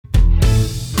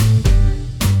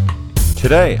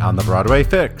Today on the Broadway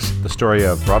Fix, the story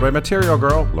of Broadway material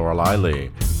girl Lorelei Lee,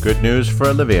 good news for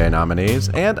Olivier nominees,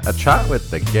 and a chat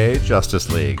with the Gay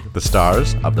Justice League, the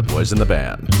stars of The Boys in the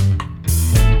Band.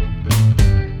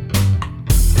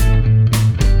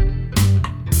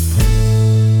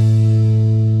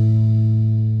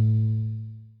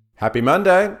 Happy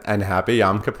Monday and happy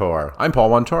Yom Kippur. I'm Paul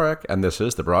Wontorek, and this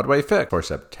is the Broadway Fix for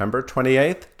September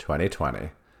 28th, 2020.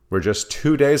 We're just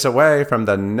 2 days away from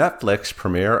the Netflix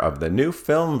premiere of the new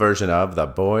film version of The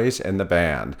Boys in the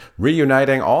Band,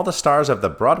 reuniting all the stars of the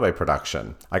Broadway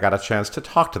production. I got a chance to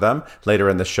talk to them later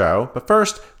in the show, but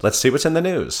first, let's see what's in the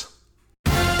news.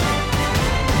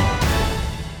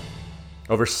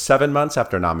 Over 7 months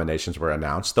after nominations were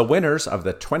announced, the winners of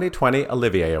the 2020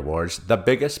 Olivier Awards, the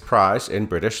biggest prize in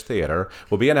British theatre,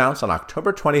 will be announced on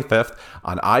October 25th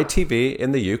on ITV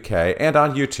in the UK and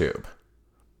on YouTube.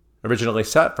 Originally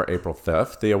set for April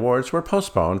 5th, the awards were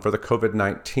postponed for the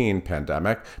COVID-19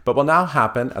 pandemic, but will now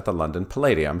happen at the London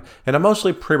Palladium in a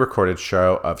mostly pre-recorded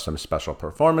show of some special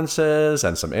performances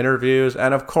and some interviews,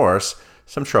 and of course,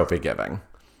 some trophy giving.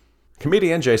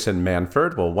 Comedian Jason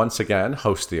Manford will once again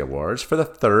host the awards for the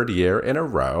third year in a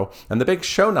row, and the big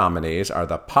show nominees are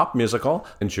the pop musical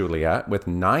and Juliet with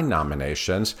 9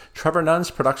 nominations, Trevor Nunn's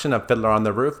production of Fiddler on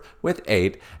the Roof with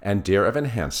 8, and Dear Evan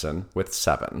Hansen with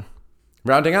 7.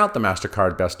 Rounding out the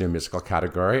MasterCard Best New Musical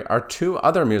category are 2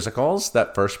 other musicals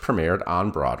that first premiered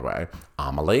on Broadway,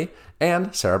 Amelie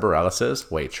and Sarah Bareilles'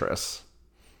 Waitress.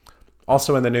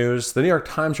 Also in the news, the New York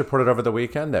Times reported over the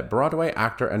weekend that Broadway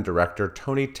actor and director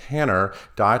Tony Tanner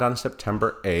died on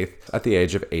September 8th at the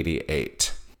age of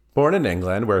 88. Born in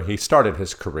England, where he started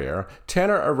his career,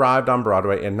 Tanner arrived on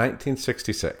Broadway in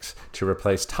 1966 to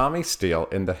replace Tommy Steele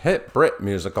in the hit Brit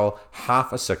musical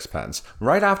Half a Sixpence,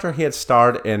 right after he had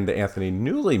starred in the Anthony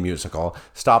Newley musical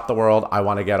Stop the World, I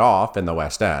Want to Get Off in the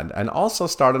West End, and also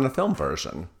starred in a film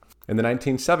version. In the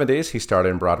 1970s, he starred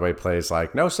in Broadway plays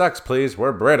like No Sex, Please,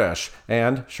 We're British,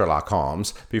 and Sherlock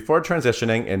Holmes, before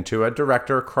transitioning into a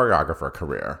director-choreographer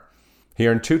career. He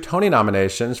earned 2 Tony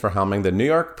nominations for helming the New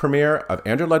York premiere of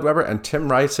Andrew Lloyd Webber and Tim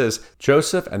Rice's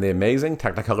Joseph and the Amazing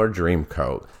Technicolor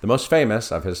Dreamcoat, the most famous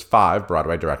of his 5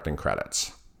 Broadway directing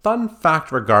credits. Fun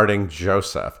fact regarding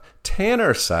Joseph,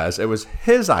 Tanner says it was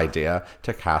his idea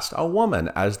to cast a woman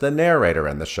as the narrator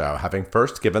in the show, having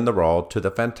first given the role to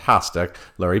the fantastic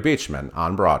Laurie Beachman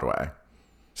on Broadway.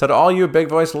 So to all you big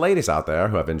voice ladies out there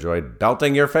who have enjoyed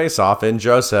belting your face off in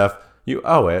Joseph, you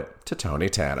owe it to Tony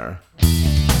Tanner.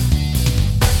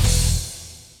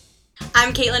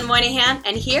 I'm Caitlin Moynihan,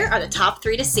 and here are the top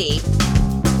 3 to see.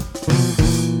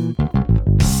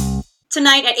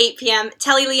 Tonight at 8 p.m.,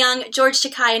 Telly Leung, George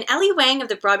Takei, and Ellie Wang of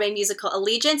the Broadway musical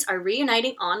Allegiance are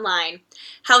reuniting online.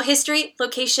 How history,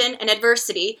 location, and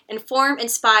adversity inform,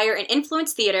 inspire, and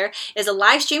influence theater is a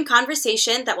live-stream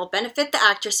conversation that will benefit the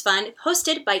Actors Fund,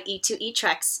 hosted by E2E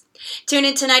Trex. Tune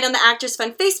in tonight on the Actors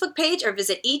Fund Facebook page or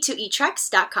visit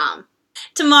e2etrex.com.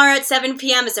 Tomorrow at 7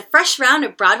 p.m. is a fresh round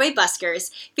of Broadway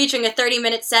Buskers, featuring a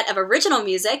 30-minute set of original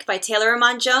music by Taylor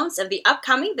Ramon Jones of the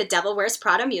upcoming The Devil Wears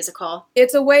Prada musical.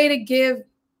 It's a way to give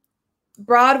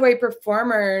Broadway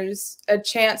performers a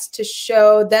chance to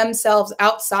show themselves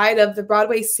outside of the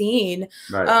Broadway scene.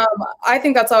 Right. I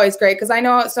think that's always great because I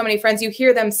know so many friends, you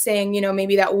hear them sing,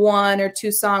 maybe that 1 or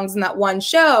 2 songs in that one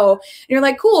show, and you're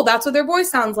like, cool, that's what their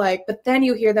voice sounds like. But then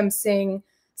you hear them sing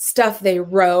stuff they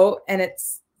wrote, and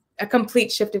it's a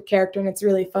complete shift of character, and it's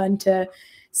really fun to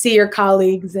see your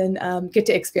colleagues and get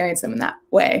to experience them in that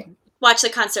way. Watch the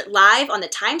concert live on the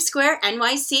Times Square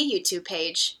NYC YouTube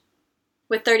page.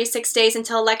 With 36 days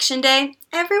until Election Day,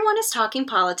 everyone is talking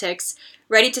politics.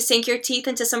 Ready to sink your teeth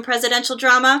into some presidential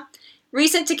drama?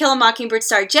 Recent To Kill a Mockingbird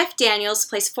star Jeff Daniels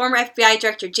plays former FBI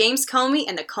Director James Comey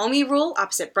in The Comey Rule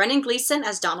opposite Brendan Gleeson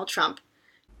as Donald Trump.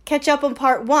 Catch up on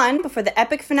part 1 before the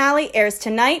epic finale airs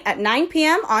tonight at 9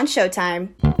 p.m. on Showtime.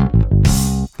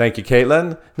 Thank you,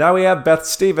 Caitlin. Now we have Beth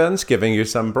Stevens giving you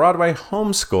some Broadway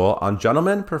Home School on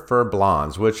Gentlemen Prefer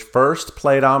Blondes, which first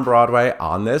played on Broadway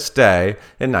on this day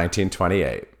in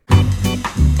 1928.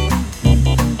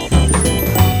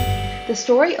 The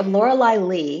story of Lorelei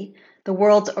Lee, the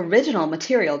world's original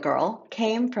material girl,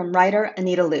 came from writer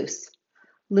Anita Luce.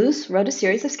 Luce wrote a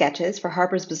series of sketches for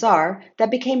Harper's Bazaar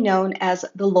that became known as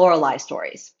the Lorelei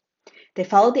Stories. They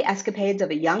followed the escapades of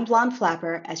a young blonde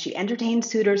flapper as she entertained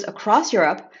suitors across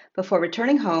Europe before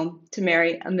returning home to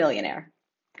marry a millionaire.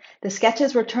 The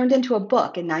sketches were turned into a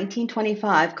book in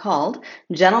 1925 called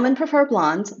Gentlemen Prefer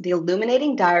Blondes, The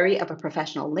Illuminating Diary of a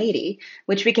Professional Lady,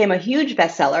 which became a huge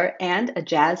bestseller and a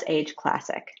Jazz Age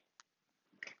classic.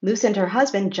 Luce and her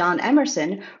husband, John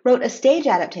Emerson, wrote a stage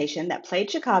adaptation that played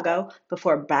Chicago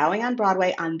before bowing on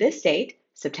Broadway on this date,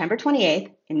 September 28th,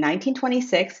 in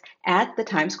 1926, at the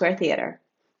Times Square Theater.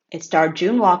 It starred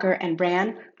June Walker and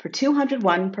ran for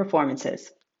 201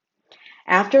 performances.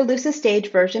 After Luce's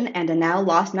stage version and a now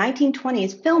lost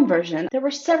 1920s film version, there were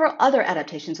several other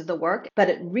adaptations of the work, but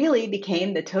it really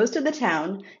became the toast of the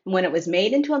town when it was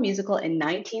made into a musical in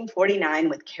 1949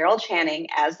 with Carol Channing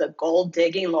as the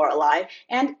gold-digging Lorelei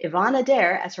and Yvonne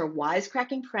Adair as her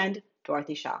wisecracking friend,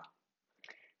 Dorothy Shaw.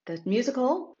 The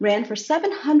musical ran for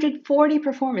 740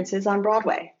 performances on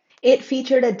Broadway. It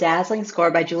featured a dazzling score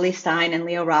by Julie Stein and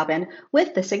Leo Robin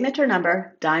with the signature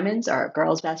number, Diamonds Are a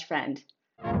Girl's Best Friend.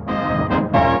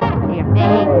 There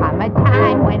may come a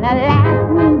time when a lass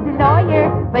needs a lawyer,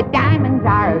 but diamonds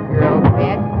are a girl's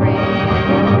best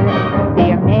friend.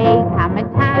 There may come a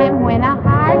time when a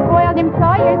hard-boiled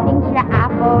employer thinks you're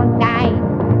awful nice,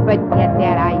 but get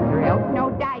that ice or else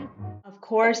no dice. Of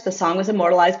course, the song was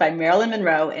immortalized by Marilyn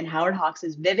Monroe in Howard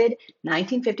Hawks' vivid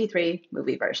 1953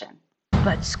 movie version.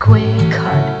 But square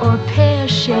cut or pear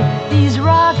shape, these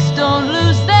rocks don't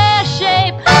lose their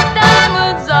shape.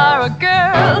 Diamonds are a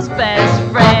girl's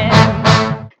best friend.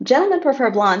 Gentlemen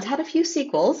Prefer Blondes had a few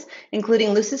sequels,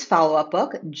 including Luce's follow-up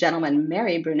book, Gentlemen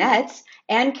Marry Brunettes,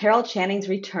 and Carol Channing's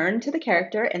return to the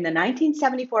character in the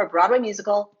 1974 Broadway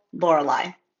musical,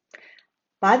 Lorelei.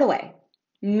 By the way,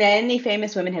 many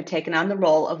famous women have taken on the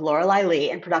role of Lorelei Lee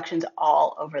in productions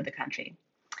all over the country.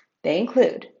 They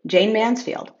include Jane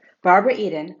Mansfield, Barbara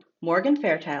Eden, Morgan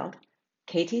Fairchild,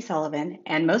 Katie Sullivan,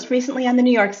 and most recently on the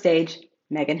New York stage,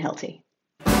 Megan Hilty.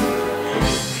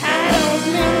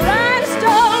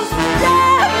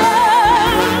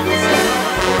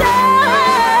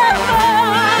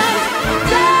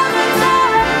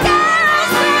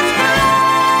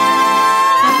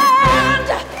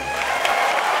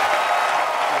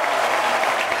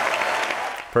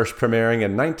 First premiering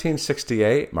in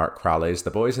 1968, Mark Crowley's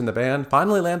The Boys in the Band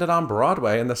finally landed on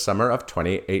Broadway in the summer of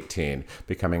 2018,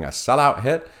 becoming a sellout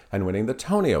hit and winning the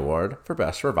Tony Award for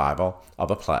Best Revival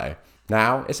of a Play.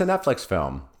 Now, it's a Netflix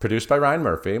film, produced by Ryan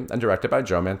Murphy and directed by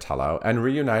Joe Mantello, and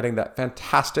reuniting that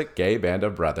fantastic gay band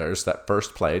of brothers that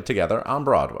first played together on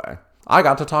Broadway. I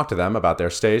got to talk to them about their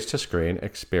stage-to-screen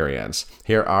experience.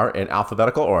 Here are, in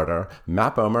alphabetical order,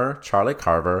 Matt Bomer, Charlie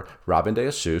Carver, Robin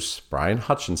DeJesus, Brian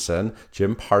Hutchison,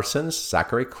 Jim Parsons,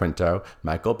 Zachary Quinto,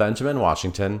 Michael Benjamin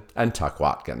Washington, and Tuck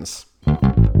Watkins.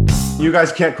 You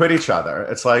guys can't quit each other.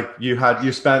 It's like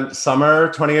you spent summer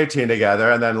 2018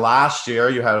 together, and then last year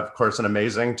you had, of course, an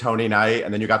amazing Tony night,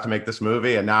 and then you got to make this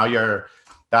movie, and now you're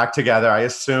back together. I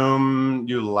assume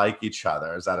you like each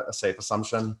other. Is that a safe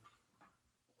assumption?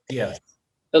 Yes.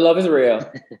 The love is real.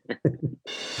 Where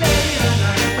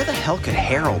the hell could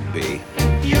Harold be?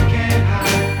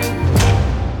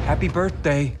 Happy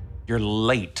birthday. You're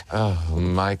late. Oh,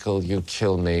 Michael, you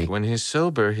kill me. When he's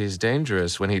sober, he's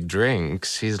dangerous. When he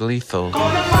drinks, he's lethal.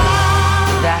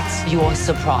 That's your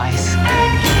surprise.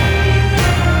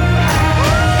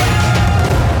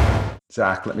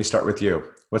 Zach, let me start with you.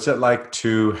 What's it like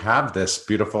to have this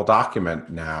beautiful document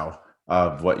now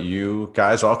of what you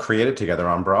guys all created together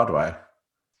on Broadway?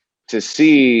 To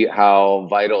see how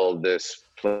vital this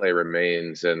play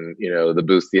remains, and the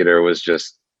Booth Theater was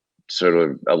just sort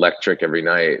of electric every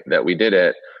night that we did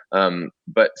it.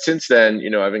 But since then,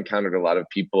 I've encountered a lot of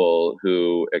people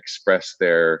who expressed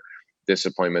their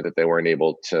disappointment that they weren't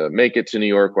able to make it to New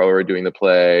York while we were doing the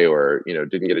play, or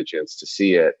didn't get a chance to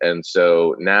see it. And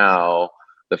so now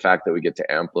the fact that we get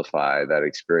to amplify that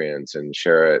experience and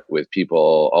share it with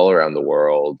people all around the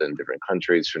world in different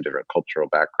countries from different cultural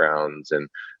backgrounds. And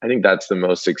I think that's the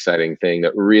most exciting thing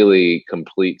that really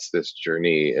completes this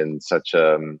journey in such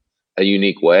a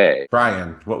unique way.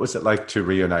 Brian, what was it like to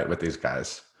reunite with these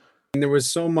guys? There was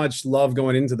so much love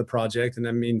going into the project. And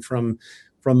I mean, from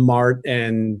Mart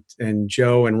and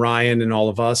Joe and Ryan and all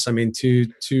of us, I mean, to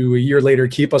a year later,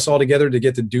 keep us all together to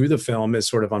get to do the film is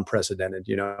sort of unprecedented,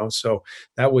 So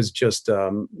that was just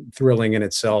thrilling in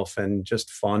itself and just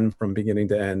fun from beginning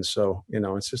to end. So,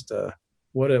 it's just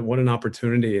what an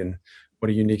opportunity and what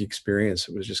a unique experience.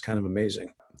 It was just kind of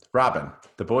amazing. Robin,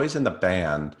 The Boys in the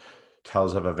Band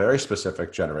tells of a very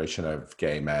specific generation of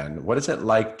gay men. What is it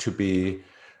like to be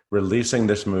releasing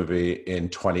this movie in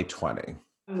 2020?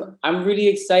 I'm really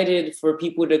excited for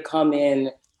people to come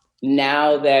in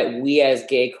now that we as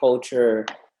gay culture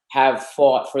have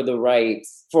fought for the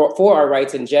rights, for our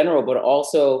rights in general, but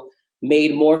also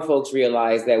made more folks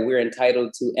realize that we're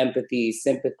entitled to empathy,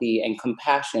 sympathy, and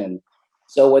compassion.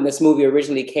 So when this movie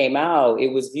originally came out,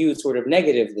 it was viewed sort of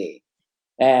negatively.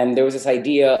 And there was this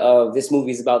idea of this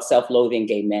movie is about self-loathing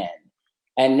gay men.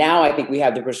 And now I think we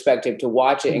have the perspective to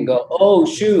watch it and go, oh,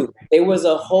 shoot, there was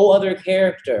a whole other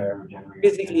character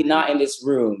physically not in this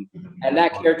room. And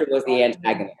that character was the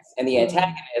antagonist. And the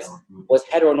antagonist was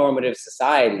heteronormative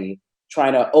society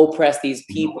trying to oppress these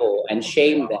people and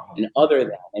shame them and other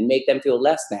them and make them feel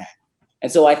less than.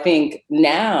 And so I think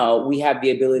now we have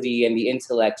the ability and the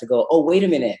intellect to go, oh, wait a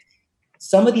minute.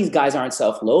 Some of these guys aren't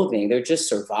self-loathing. They're just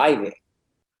surviving.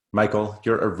 Michael,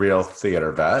 you're a real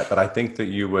theater vet, but I think that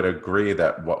you would agree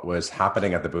that what was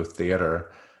happening at the Booth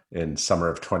Theater in summer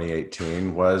of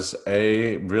 2018 was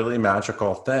a really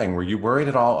magical thing. Were you worried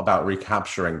at all about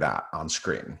recapturing that on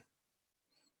screen?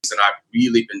 That I've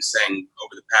really been saying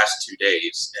over the past 2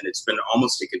 days, and it's been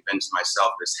almost to convince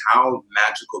myself, is how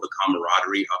magical the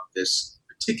camaraderie of this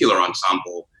particular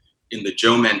ensemble in the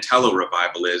Joe Mantello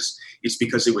revival is. It's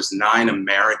because it was 9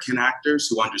 American actors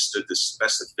who understood the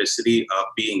specificity of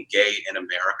being gay in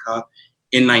America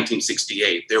in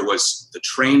 1968. There was the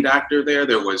trained actor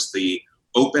there was the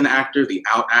open actor, the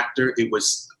out actor. It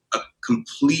was a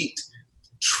complete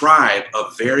tribe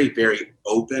of very, very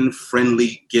open,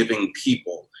 friendly, giving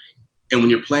people. And when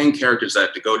you're playing characters that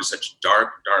have to go to such dark,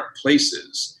 dark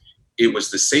places, it was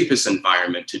the safest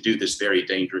environment to do this very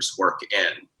dangerous work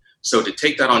in. So to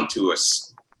take that onto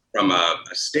from a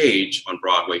stage on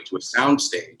Broadway to a sound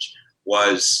stage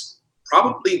was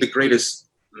probably the greatest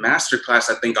masterclass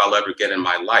I think I'll ever get in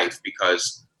my life,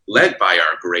 because led by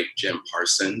our great Jim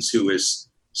Parsons, who is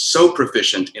so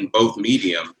proficient in both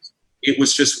mediums, it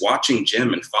was just watching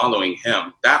Jim and following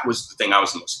him. That was the thing I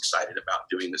was most excited about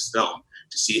doing this film,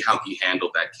 to see how he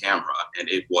handled that camera. And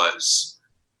it was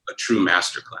a true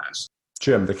masterclass.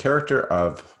 Jim, the character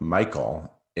of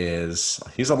Michael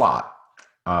he's a lot.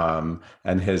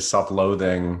 And his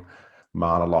self-loathing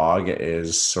monologue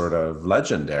is sort of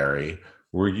legendary.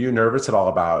 Were you nervous at all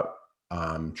about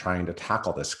trying to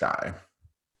tackle this guy?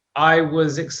 I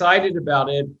was excited about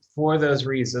it for those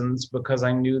reasons, because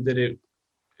I knew that it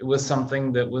was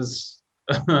something that was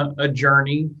a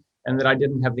journey and that I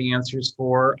didn't have the answers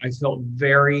for. I felt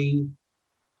very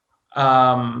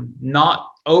not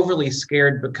overly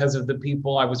scared because of the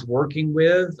people I was working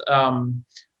with.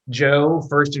 Joe,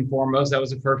 first and foremost, that was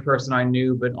the first person I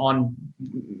knew, but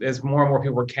as more and more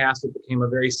people were cast, it became a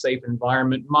very safe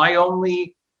environment. My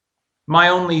only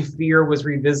fear was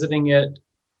revisiting it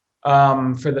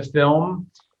for the film.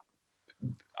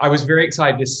 I was very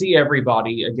excited to see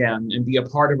everybody again and be a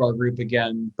part of our group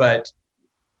again, but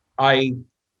I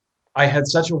had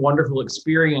such a wonderful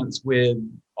experience with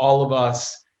all of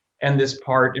us, and this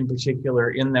part in particular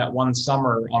in that one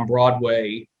summer on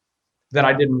Broadway, that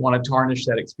I didn't want to tarnish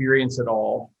that experience at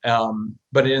all.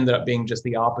 But it ended up being just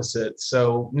the opposite.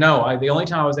 So no, the only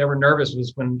time I was ever nervous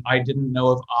was when I didn't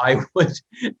know if I would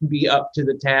be up to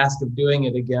the task of doing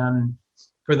it again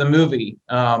for the movie.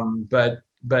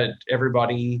 But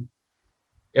everybody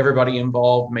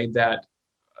involved made that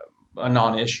a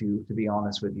non-issue, to be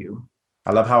honest with you.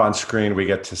 I love how on screen we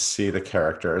get to see the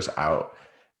characters out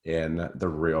in the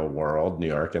real world, New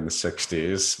York in the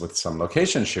 60s, with some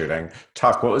location shooting.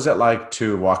 Tuck, what was it like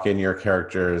to walk in your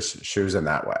character's shoes in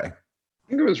that way? I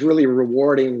think it was really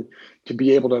rewarding to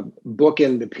be able to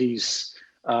bookend the piece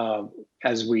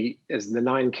as the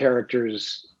 9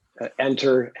 characters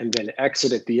enter and then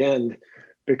exit at the end,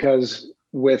 because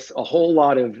with a whole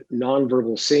lot of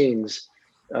nonverbal scenes,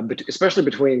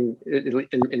 especially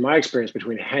in my experience,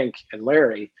 between Hank and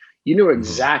Larry, you knew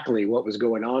exactly what was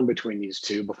going on between these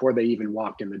two before they even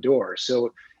walked in the door.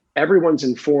 So everyone's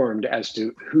informed as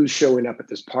to who's showing up at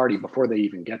this party before they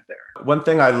even get there. One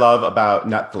thing I love about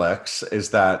Netflix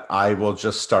is that I will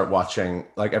just start watching,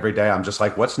 like every day, I'm just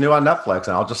like, what's new on Netflix?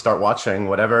 And I'll just start watching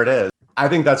whatever it is. I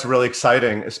think that's really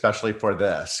exciting, especially for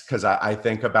this, because I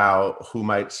think about who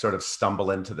might sort of stumble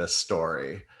into this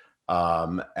story.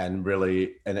 And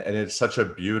it's such a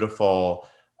beautiful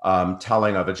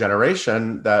telling of a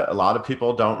generation that a lot of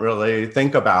people don't really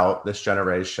think about, this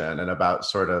generation and about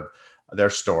sort of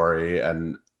their story.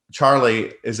 And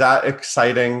Charlie, is that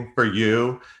exciting for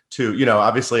you to,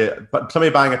 obviously, but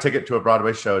somebody buying a ticket to a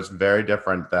Broadway show is very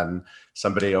different than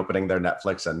somebody opening their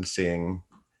Netflix and seeing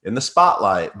in the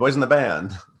spotlight, Boys in the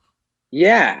Band.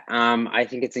 Yeah, I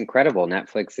think it's incredible.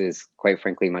 Netflix is, quite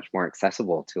frankly, much more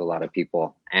accessible to a lot of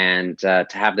people. And to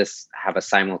have a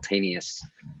simultaneous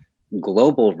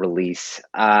global release,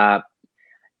 it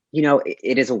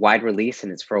is a wide release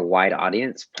and it's for a wide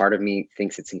audience. Part of me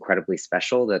thinks it's incredibly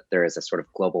special that there is a sort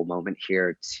of global moment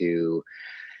here to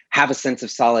have a sense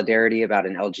of solidarity about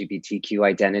an LGBTQ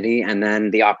identity, and then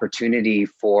the opportunity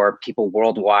for people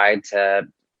worldwide to,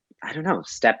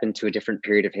 step into a different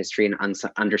period of history and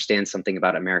understand something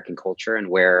about American culture and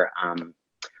where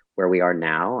where we are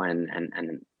now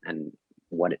and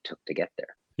what it took to get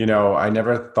there. You know, I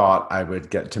never thought I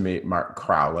would get to meet Mark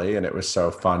Crowley, and it was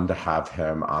so fun to have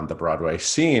him on the Broadway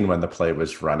scene when the play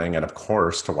was running, and of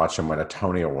course, to watch him win a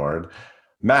Tony Award.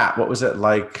 Matt, what was it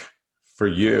like for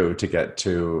you to get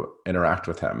to interact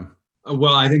with him?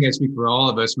 Well, I think I speak for all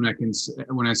of us when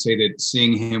I say that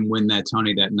seeing him win that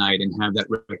Tony that night and have that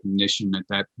recognition at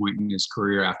that point in his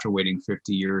career after waiting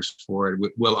 50 years for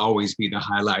it will always be the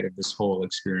highlight of this whole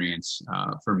experience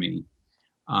for me.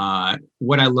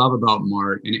 What I love about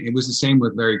Mart, and it was the same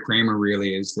with Larry Kramer,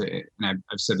 really, is that, and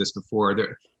I've said this before,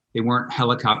 they weren't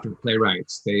helicopter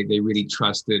playwrights. They really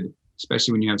trusted,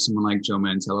 especially when you have someone like Joe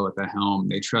Mantello at the helm,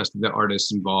 they trusted the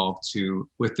artists involved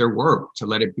with their work, to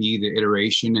let it be the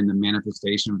iteration and the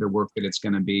manifestation of their work that it's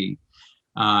going to be.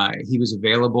 He was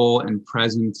available and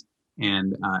present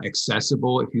and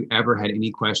accessible if you ever had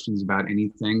any questions about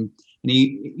anything. And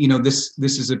he, this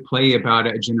is a play about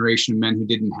a generation of men who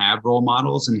didn't have role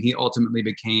models, and he ultimately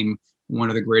became one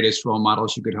of the greatest role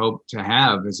models you could hope to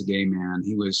have as a gay man.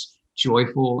 He was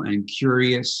joyful and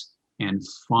curious and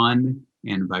fun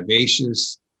and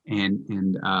vivacious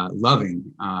and loving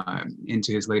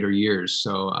into his later years.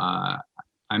 So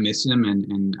I miss him,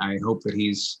 and I hope that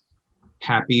he's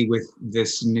happy with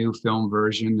this new film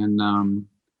version. And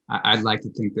I'd like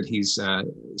to think that he's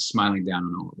smiling down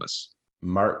on all of us.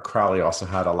 Mark Crowley also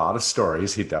had a lot of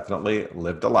stories. He definitely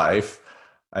lived a life.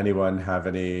 Anyone have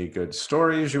any good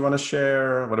stories you want to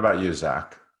share? What about you,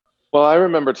 Zach? Well, I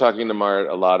remember talking to Mart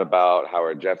a lot about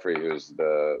Howard Jeffrey, who's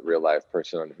the real life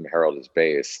person on whom Harold is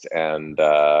based. And,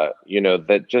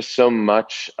 that just so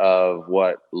much of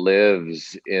what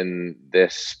lives in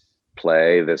this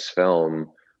play, this film,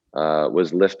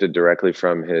 was lifted directly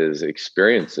from his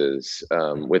experiences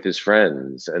with his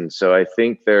friends. And so I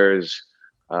think there's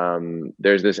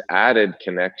this added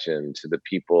connection to the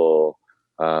people,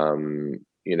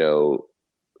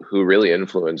 who really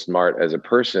influenced Mart as a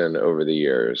person over the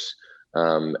years,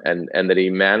 and that he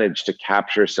managed to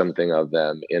capture something of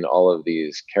them in all of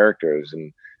these characters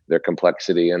and their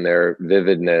complexity and their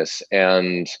vividness.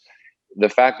 And the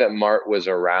fact that Mart was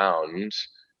around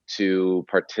to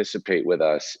participate with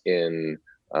us in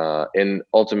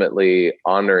ultimately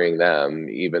honoring them,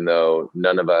 even though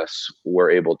none of us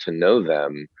were able to know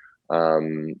them.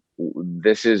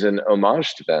 This is an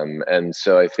homage to them. And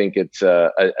so I think it's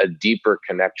a deeper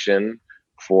connection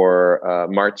for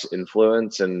Mart's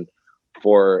influence and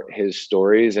for his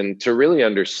stories, and to really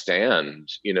understand,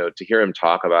 to hear him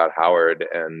talk about Howard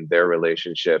and their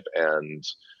relationship. And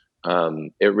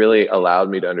it really allowed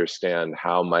me to understand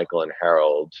how Michael and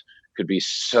Harold could be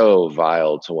so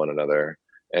vile to one another,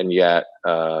 and yet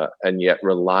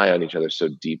rely on each other so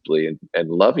deeply and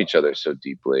love each other so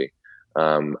deeply.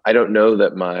 I don't know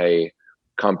that my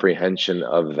comprehension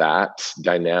of that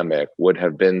dynamic would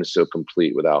have been so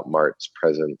complete without Mart's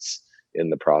presence in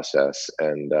the process.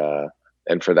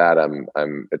 And for that,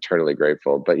 I'm eternally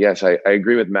grateful. But yes, I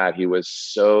agree with Matt. He was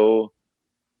so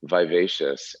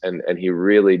vivacious, and he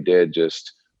really did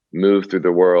just move through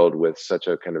the world with such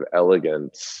a kind of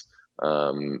elegance,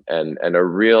 and a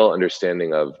real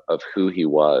understanding of who he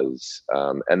was.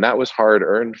 And that was hard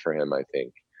earned for him, I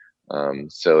think.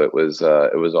 So it was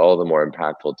all the more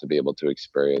impactful to be able to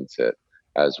experience it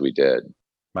as we did.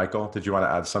 Michael, did you want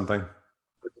to add something?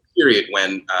 The period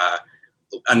when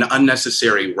an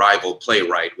unnecessary rival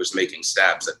playwright was making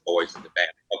stabs at boys in the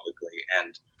band publicly,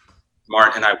 and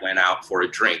Mart and I went out for a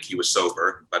drink. He was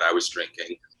sober, but I was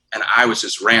drinking, and I was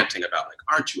just ranting about, like,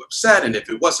 aren't you upset? And if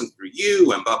it wasn't for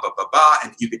you, and blah, blah, blah, blah.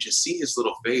 And you could just see his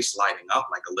little face lighting up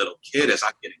like a little kid as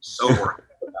I'm getting so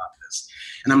worked up about this.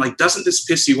 And I'm like, doesn't this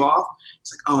piss you off?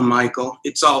 It's like, oh, Michael,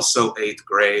 it's also 8th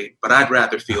grade, but I'd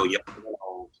rather feel young than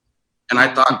old. And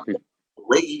I thought, the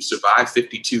way you survived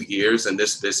 52 years in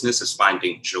this business is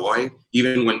finding joy,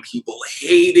 even when people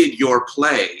hated your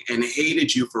play and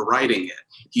hated you for writing it.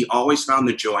 He always found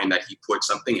the joy in that he put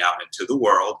something out into the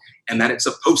world and that it's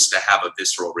supposed to have a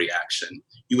visceral reaction.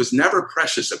 He was never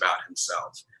precious about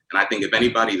himself. And I think if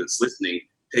anybody that's listening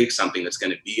takes something that's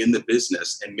going to be in the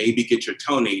business and maybe get your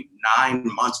Tony 9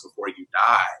 months before you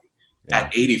die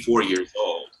at 84 years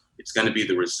old, it's going to be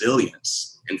the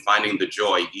resilience and finding the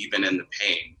joy even in the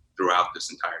pain throughout this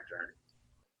entire journey.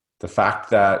 The fact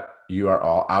that you are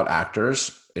all out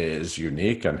actors is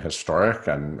unique and historic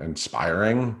and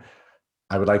inspiring.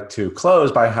 I would like to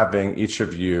close by having each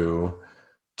of you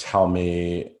tell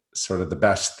me sort of the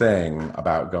best thing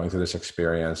about going through this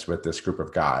experience with this group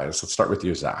of guys. Let's start with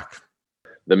you, Zach.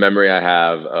 The memory I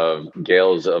have of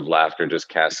gales of laughter just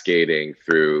cascading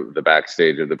through the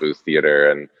backstage of the Booth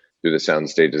Theater, and through the sound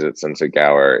stages at Sunset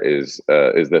Gower is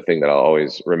the thing that I'll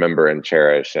always remember and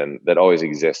cherish, and that always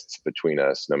exists between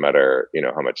us, no matter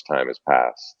how much time has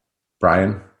passed.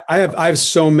 Brian? I have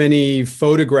so many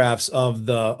photographs of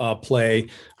the play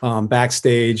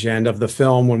backstage and of the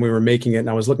film when we were making it. And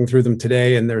I was looking through them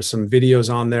today, and there's some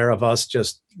videos on there of us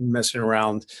just messing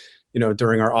around,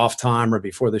 during our off time or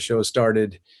before the show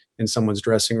started in someone's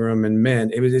dressing room. And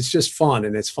man, it's just fun.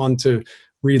 And it's fun to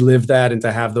relive that and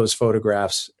to have those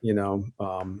photographs,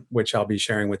 which I'll be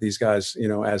sharing with these guys,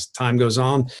 as time goes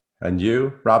on. And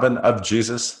you, Robin, of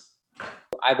Jesus?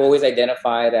 I've always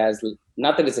identified as,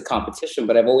 not that it's a competition,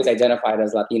 but I've always identified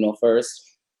as Latino first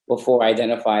before I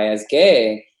identify as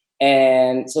gay.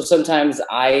 And so sometimes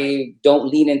I don't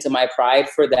lean into my pride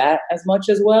for that as much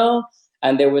as well.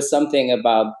 And there was something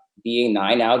about being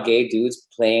 9 out gay dudes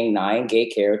playing 9 gay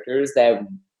characters that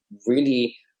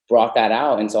really brought that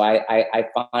out. And so I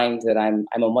find that I'm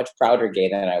a much prouder gay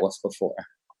than I was before.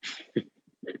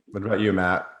 What about you,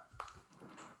 Matt?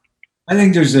 I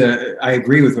think I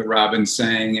agree with what Robin's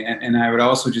saying. And I would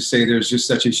also just say there's just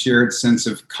such a shared sense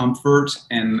of comfort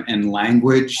and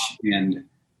language and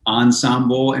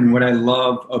ensemble. And what I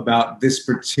love about this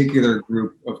particular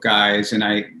group of guys, and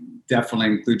I definitely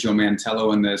include Joe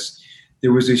Mantello in this,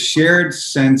 there was a shared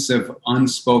sense of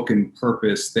unspoken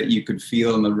purpose that you could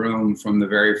feel in the room from the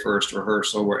very first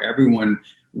rehearsal, where everyone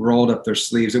rolled up their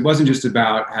sleeves. It wasn't just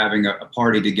about having a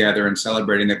party together and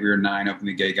celebrating that we were 9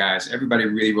 openly gay guys. Everybody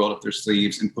really rolled up their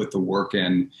sleeves and put the work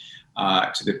in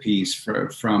to the piece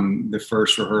from the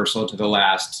first rehearsal to the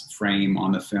last frame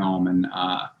on the film. And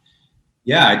I'm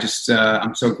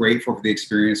so grateful for the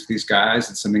experience with these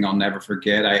guys. It's something I'll never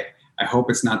forget. I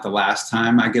hope it's not the last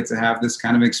time I get to have this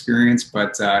kind of experience,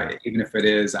 but even if it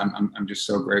is, I'm just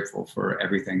so grateful for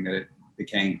everything that it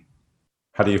became.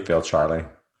 How do you feel, Charlie?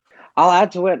 I'll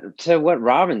add to what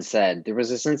Robin said. There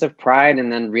was a sense of pride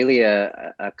and then really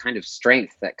a kind of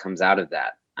strength that comes out of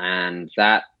that. And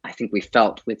that I think we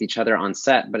felt with each other on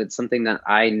set, but it's something that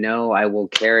I know I will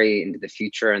carry into the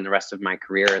future and the rest of my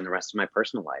career and the rest of my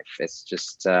personal life. It's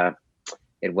just,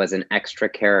 it was an extra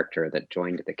character that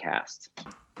joined the cast.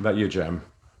 What about you, Jim?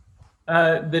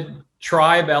 The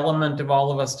tribe element of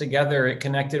all of us together, it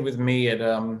connected with me at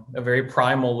a very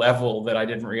primal level that I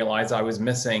didn't realize I was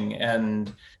missing.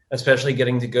 And especially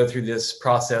getting to go through this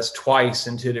process twice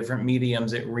in 2 different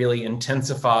mediums, it really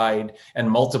intensified and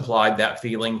multiplied that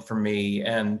feeling for me.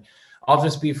 And I'll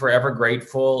just be forever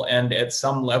grateful and at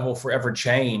some level forever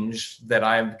changed that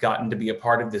I've gotten to be a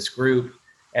part of this group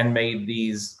and made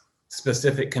these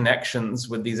specific connections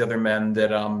with these other men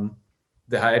that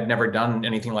I had never done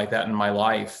anything like that in my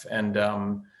life. And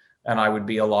I would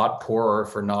be a lot poorer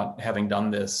for not having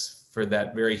done this for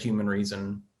that very human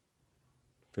reason.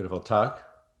 Beautiful talk.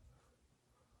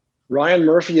 Ryan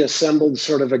Murphy assembled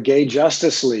sort of a gay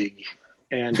justice league,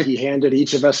 and he handed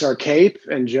each of us our cape,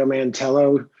 and Joe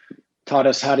Mantello taught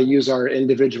us how to use our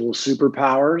individual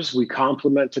superpowers. We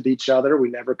complemented each other. We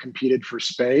never competed for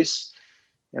space.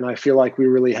 And I feel like we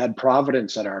really had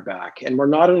Providence at our back. And we're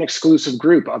not an exclusive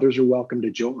group. Others are welcome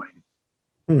to join.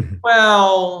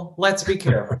 Well, let's be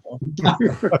careful.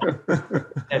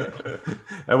 And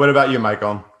what about you,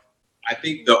 Michael? I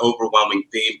think the overwhelming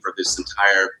theme for this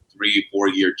entire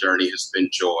 3-4 year journey has been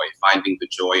joy, finding the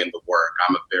joy in the work.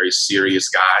 I'm a very serious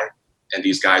guy, and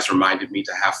these guys reminded me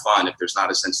to have fun. If there's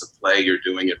not a sense of play, you're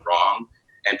doing it wrong.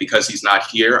 And because he's not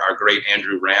here, our great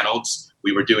Andrew Reynolds,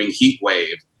 we were doing Heat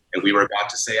Wave, and we were about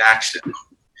to say action. And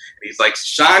he's like,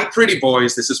 shine pretty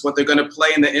boys, this is what they're gonna play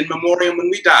in the in memoriam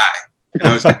when we die. And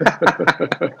I was like,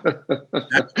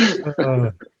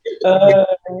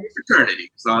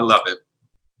 fraternity, so I love it.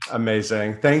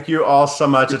 Amazing. Thank you all so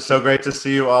much. It's so great to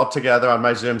see you all together on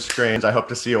my Zoom screens. I hope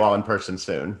to see you all in person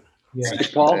soon.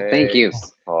 Thanks, Paul. Thank you.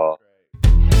 Paul.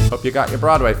 Hope you got your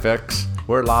Broadway fix.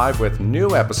 We're live with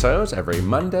new episodes every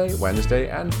Monday, Wednesday,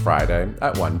 and Friday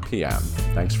at 1 p.m.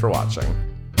 Thanks for watching.